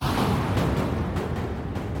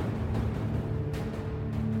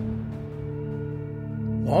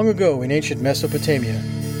Long ago in ancient Mesopotamia,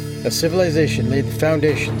 a civilization laid the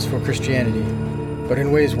foundations for Christianity, but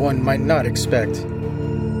in ways one might not expect.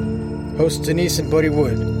 Hosts Denise and Buddy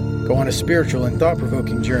Wood go on a spiritual and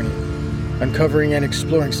thought-provoking journey, uncovering and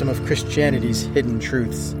exploring some of Christianity's hidden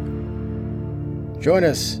truths. Join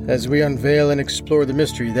us as we unveil and explore the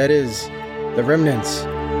mystery that is the remnants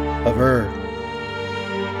of Ur.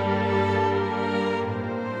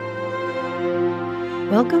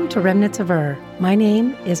 Welcome to Remnants of Ur. My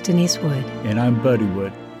name is Denise Wood. And I'm Buddy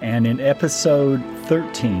Wood. And in episode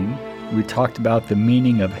 13, we talked about the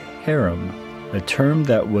meaning of harem, a term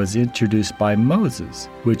that was introduced by Moses,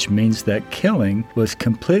 which means that killing was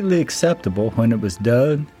completely acceptable when it was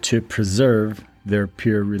done to preserve their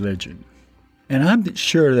pure religion. And I'm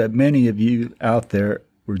sure that many of you out there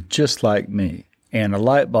were just like me. And a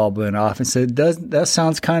light bulb went off and said, that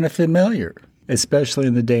sounds kind of familiar, especially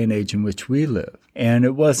in the day and age in which we live. And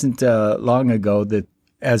it wasn't long ago that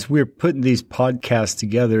as we're putting these podcasts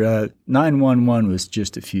together, 9/11 was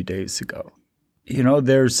just a few days ago. You know,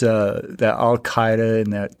 there's that Al-Qaeda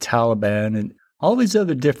and that Taliban and all these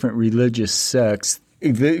other different religious sects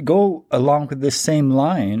that go along with this same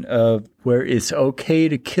line of where it's okay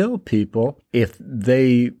to kill people if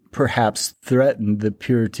they perhaps threaten the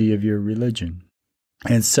purity of your religion.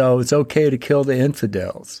 And so it's okay to kill the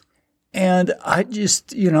infidels. And I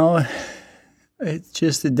just,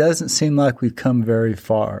 it doesn't seem like we've come very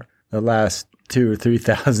far the last 2,000 or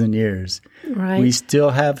 3,000 years. Right. We still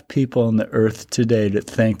have people on the earth today that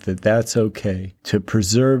think that that's okay to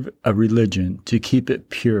preserve a religion, to keep it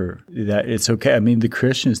pure, that it's okay. I mean, the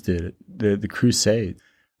Christians did it, the Crusades,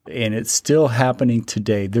 and it's still happening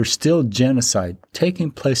today. There's still genocide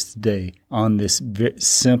taking place today on this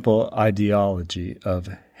simple ideology of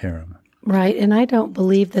harem. Right, and I don't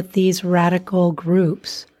believe that these radical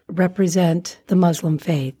groups represent the Muslim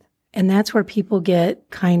faith. And that's where people get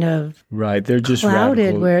kind of they're just clouded,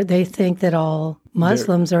 radical. Where they think that all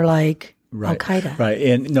Muslims are like Al-Qaeda. Right,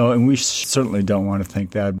 and we certainly don't want to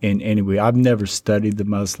think that in any way. I've never studied the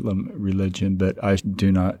Muslim religion, but I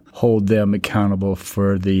do not hold them accountable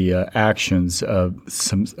for the actions of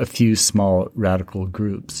a few small radical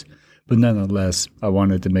groups. But nonetheless, I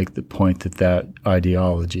wanted to make the point that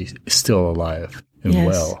ideology is still alive and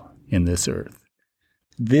well in this earth.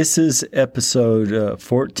 This is episode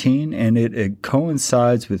 14, and it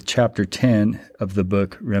coincides with chapter 10 of the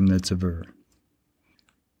book Remnants of Ur.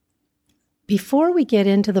 Before we get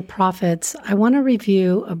into the prophets, I want to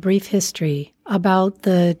review a brief history about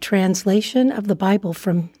the translation of the Bible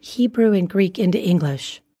from Hebrew and Greek into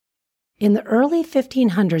English. In the early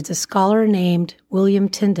 1500s, a scholar named William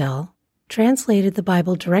Tyndale translated the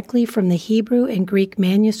Bible directly from the Hebrew and Greek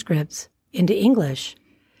manuscripts into English.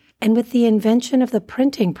 And with the invention of the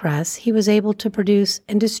printing press, he was able to produce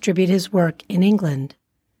and distribute his work in England.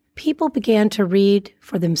 People began to read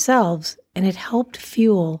for themselves, and it helped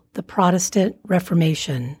fuel the Protestant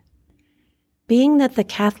Reformation. Being that the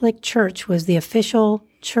Catholic Church was the official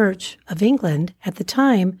church of England at the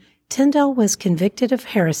time, Tyndale was convicted of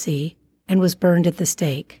heresy and was burned at the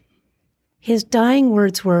stake. His dying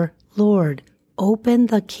words were, "Lord, open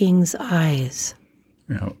the king's eyes."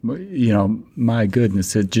 My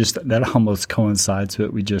goodness, that almost coincides with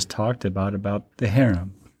what we just talked about the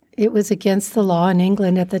harem. It was against the law in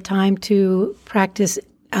England at the time to practice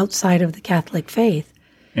outside of the Catholic faith.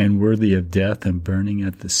 And worthy of death and burning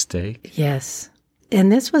at the stake? Yes.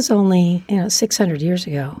 And this was only, 600 years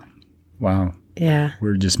ago. Wow. Yeah.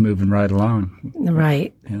 We're just moving right along.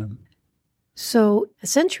 Right. Yeah. So a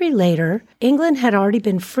century later, England had already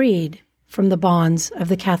been freed from the bonds of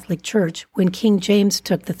the Catholic Church when King James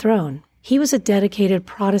took the throne. He was a dedicated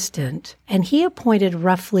Protestant, and he appointed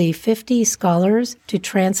roughly 50 scholars to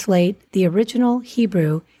translate the original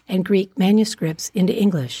Hebrew and Greek manuscripts into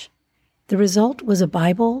English. The result was a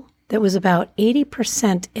Bible that was about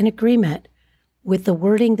 80% in agreement with the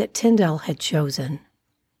wording that Tyndale had chosen.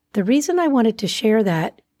 The reason I wanted to share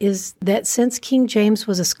that is that since King James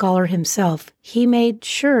was a scholar himself, he made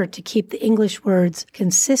sure to keep the English words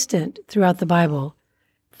consistent throughout the Bible.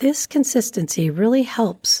 This consistency really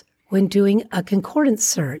helps when doing a concordance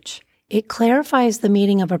search. It clarifies the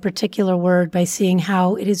meaning of a particular word by seeing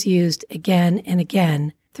how it is used again and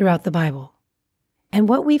again throughout the Bible. And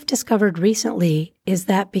what we've discovered recently is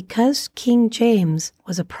that because King James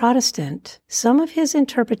was a Protestant, some of his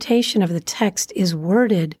interpretation of the text is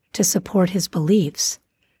worded to support his beliefs.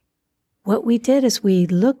 What we did is we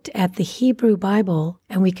looked at the Hebrew Bible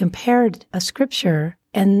and we compared a scripture,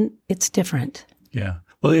 and it's different. Yeah.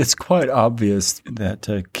 Well, it's quite obvious that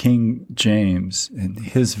King James, in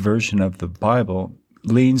his version of the Bible,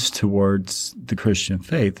 leans towards the Christian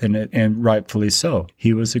faith, and rightfully so.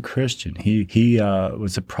 He was a Christian. He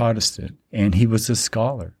was a Protestant, and he was a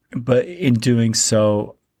scholar. But in doing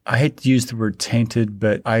so, I hate to use the word tainted,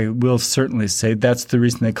 but I will certainly say that's the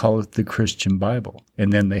reason they call it the Christian Bible.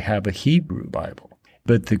 And then they have a Hebrew Bible.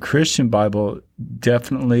 But the Christian Bible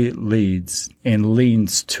definitely leads and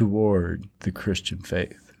leans toward the Christian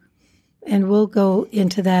faith. And we'll go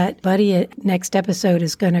into that. Buddy, next episode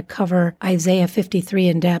is going to cover Isaiah 53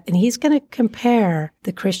 in depth, and he's going to compare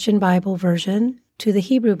the Christian Bible version to the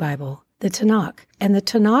Hebrew Bible, the Tanakh. And the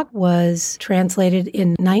Tanakh was translated in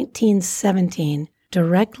 1917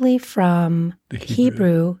 directly from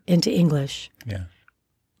Hebrew into English. Yeah.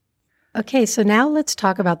 Okay, so now let's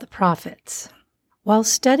talk about the prophets. While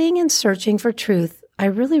studying and searching for truth, I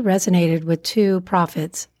really resonated with two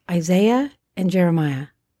prophets, Isaiah and Jeremiah.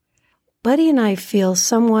 Buddy and I feel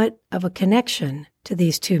somewhat of a connection to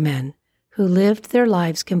these two men who lived their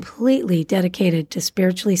lives completely dedicated to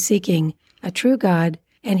spiritually seeking a true God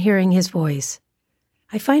and hearing his voice.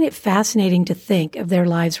 I find it fascinating to think of their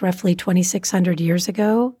lives roughly 2,600 years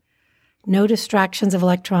ago. No distractions of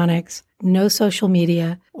electronics, no social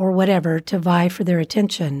media, or whatever to vie for their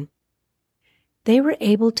attention. They were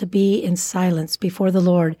able to be in silence before the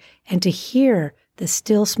Lord and to hear the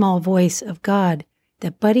still small voice of God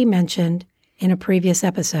that Buddy mentioned in a previous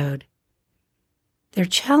episode. Their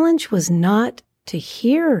challenge was not to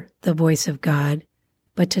hear the voice of God,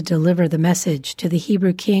 but to deliver the message to the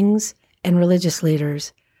Hebrew kings and religious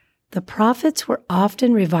leaders. The prophets were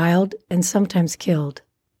often reviled and sometimes killed.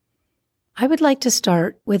 I would like to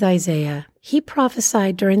start with Isaiah. He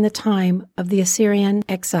prophesied during the time of the Assyrian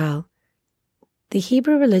exile. The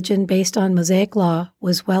Hebrew religion based on Mosaic law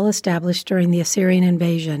was well established during the Assyrian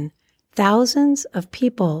invasion. Thousands of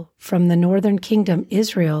people from the northern kingdom,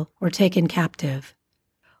 Israel, were taken captive.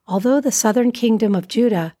 Although the southern kingdom of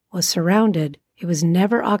Judah was surrounded, it was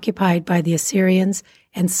never occupied by the Assyrians,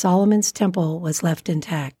 and Solomon's temple was left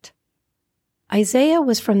intact. Isaiah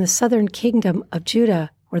was from the southern kingdom of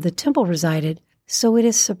Judah, where the temple resided, so it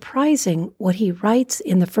is surprising what he writes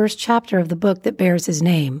in the first chapter of the book that bears his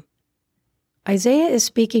name. Isaiah is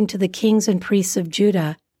speaking to the kings and priests of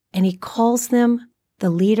Judah, and he calls them the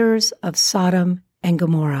leaders of Sodom and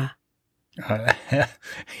Gomorrah.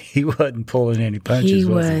 He wasn't pulling any punches, he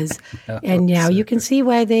was. No, and now you can see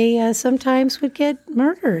why they sometimes would get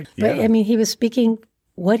murdered. But, Yeah. I mean, he was speaking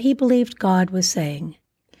what he believed God was saying.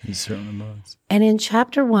 He certainly was. And in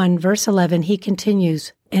chapter 1, verse 11, he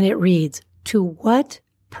continues, and it reads, "To what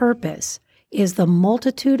purpose is the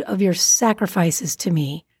multitude of your sacrifices to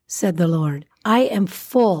me, said the Lord. I am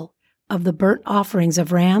full of the burnt offerings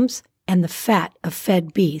of rams and the fat of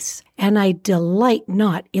fed beasts, and I delight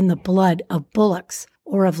not in the blood of bullocks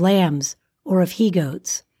or of lambs or of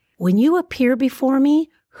he-goats. When you appear before me,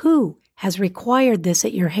 who has required this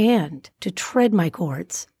at your hand to tread my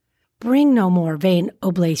courts? Bring no more vain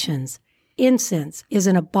oblations. Incense is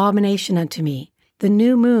an abomination unto me. The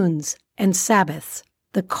new moons and Sabbaths,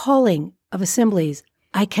 the calling of assemblies,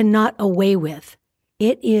 I cannot away with.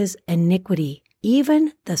 It is iniquity,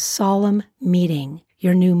 even the solemn meeting.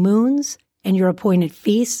 Your new moons and your appointed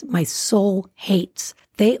feasts my soul hates.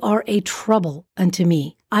 They are a trouble unto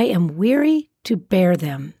me. I am weary to bear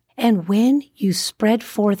them. And when you spread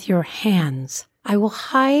forth your hands, I will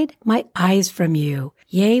hide my eyes from you.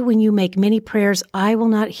 Yea, when you make many prayers, I will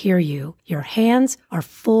not hear you. Your hands are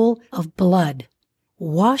full of blood.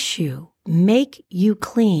 Wash you, make you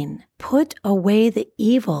clean. Put away the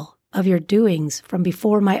evil of your doings from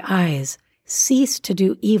before my eyes. Cease to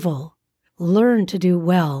do evil. Learn to do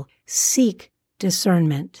well. Seek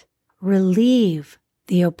discernment. Relieve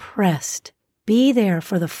the oppressed. Be there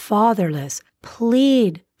for the fatherless.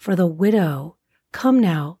 Plead for the widow. Come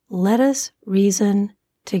now, let us reason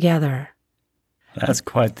together." That's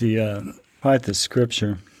quite the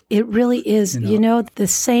scripture. It really is. You know, the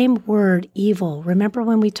same word, evil. Remember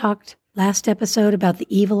when we talked last episode about the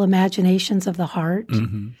evil imaginations of the heart?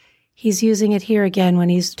 Mm-hmm. He's using it here again when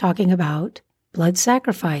he's talking about blood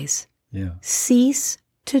sacrifice. Yeah. Cease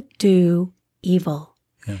to do evil.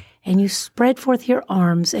 Yeah. And you spread forth your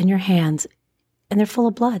arms and your hands, and they're full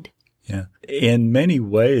of blood. Yeah. In many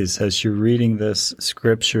ways, as you're reading this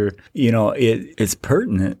scripture, it's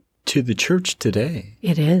pertinent to the church today.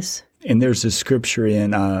 It is. And there's a scripture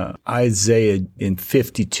in Isaiah in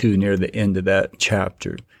 52 near the end of that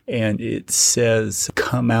chapter. And it says,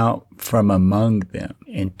 "Come out from among them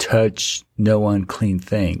and touch no unclean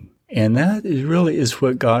thing." And that really is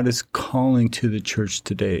what God is calling to the church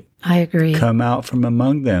today. I agree. Come out from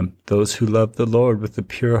among them, those who love the Lord with a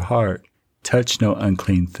pure heart. Touch no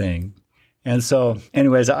unclean thing. And so,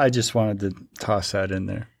 anyways, I just wanted to toss that in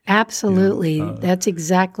there. Absolutely. That's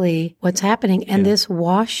exactly what's happening. And this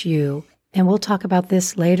wash you, and we'll talk about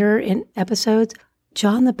this later in episodes.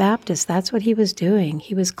 John the Baptist, that's what he was doing.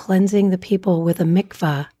 He was cleansing the people with a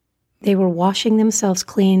mikvah. They were washing themselves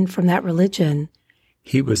clean from that religion.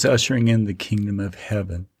 He was ushering in the kingdom of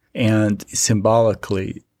heaven and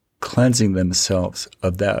symbolically cleansing themselves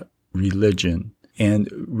of that religion. And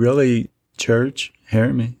really, church,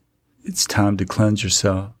 hear me, it's time to cleanse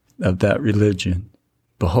yourself of that religion.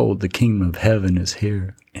 Behold, the kingdom of heaven is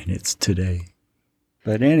here, and it's today.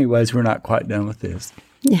 But anyways, we're not quite done with this.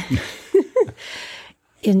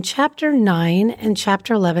 In chapter 9 and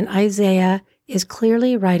chapter 11, Isaiah is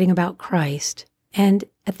clearly writing about Christ. And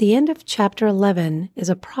at the end of chapter 11 is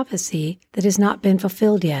a prophecy that has not been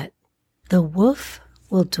fulfilled yet. The wolf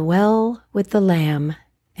will dwell with the lamb,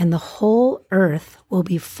 and the whole earth will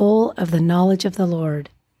be full of the knowledge of the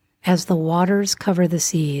Lord, as the waters cover the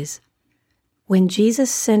seas. When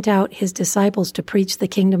Jesus sent out his disciples to preach the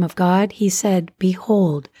kingdom of God, he said,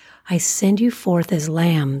 "Behold, I send you forth as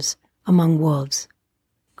lambs among wolves."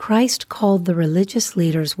 Christ called the religious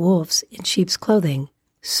leaders wolves in sheep's clothing.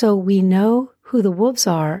 So we know who the wolves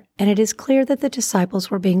are, and it is clear that the disciples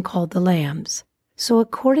were being called the lambs. So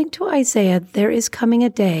according to Isaiah, there is coming a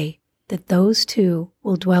day that those two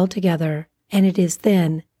will dwell together, and it is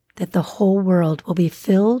then that the whole world will be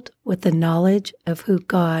filled with the knowledge of who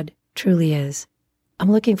God truly is.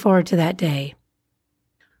 I'm looking forward to that day.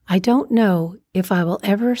 I don't know if I will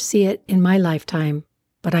ever see it in my lifetime,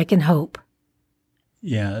 but I can hope.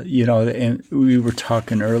 Yeah, and we were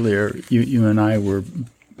talking earlier, you and I were,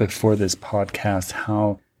 before this podcast,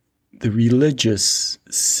 how the religious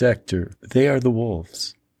sector, they are the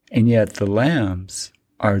wolves. And yet the lambs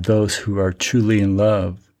are those who are truly in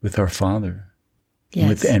love with our Father.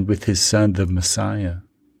 Yes. And with his Son, the Messiah.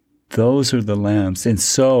 Those are the lambs. And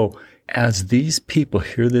so as these people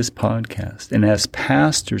hear this podcast, and as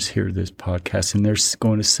pastors hear this podcast, and they're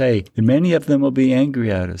going to say, and many of them will be angry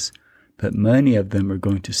at us, but many of them are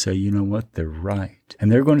going to say, you know what, they're right.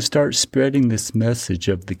 And they're going to start spreading this message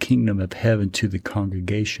of the kingdom of heaven to the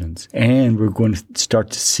congregations. And we're going to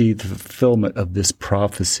start to see the fulfillment of this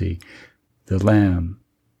prophecy. The Lamb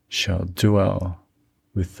shall dwell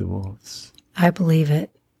with the wolves. I believe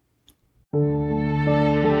it.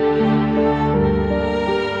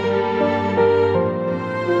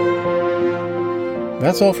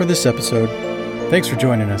 That's all for this episode. Thanks for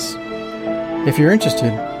joining us. If you're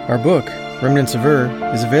interested, our book, Remnants of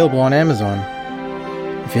is available on Amazon.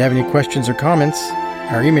 If you have any questions or comments,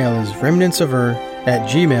 our email is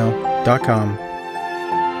remnantsof@gmail.com.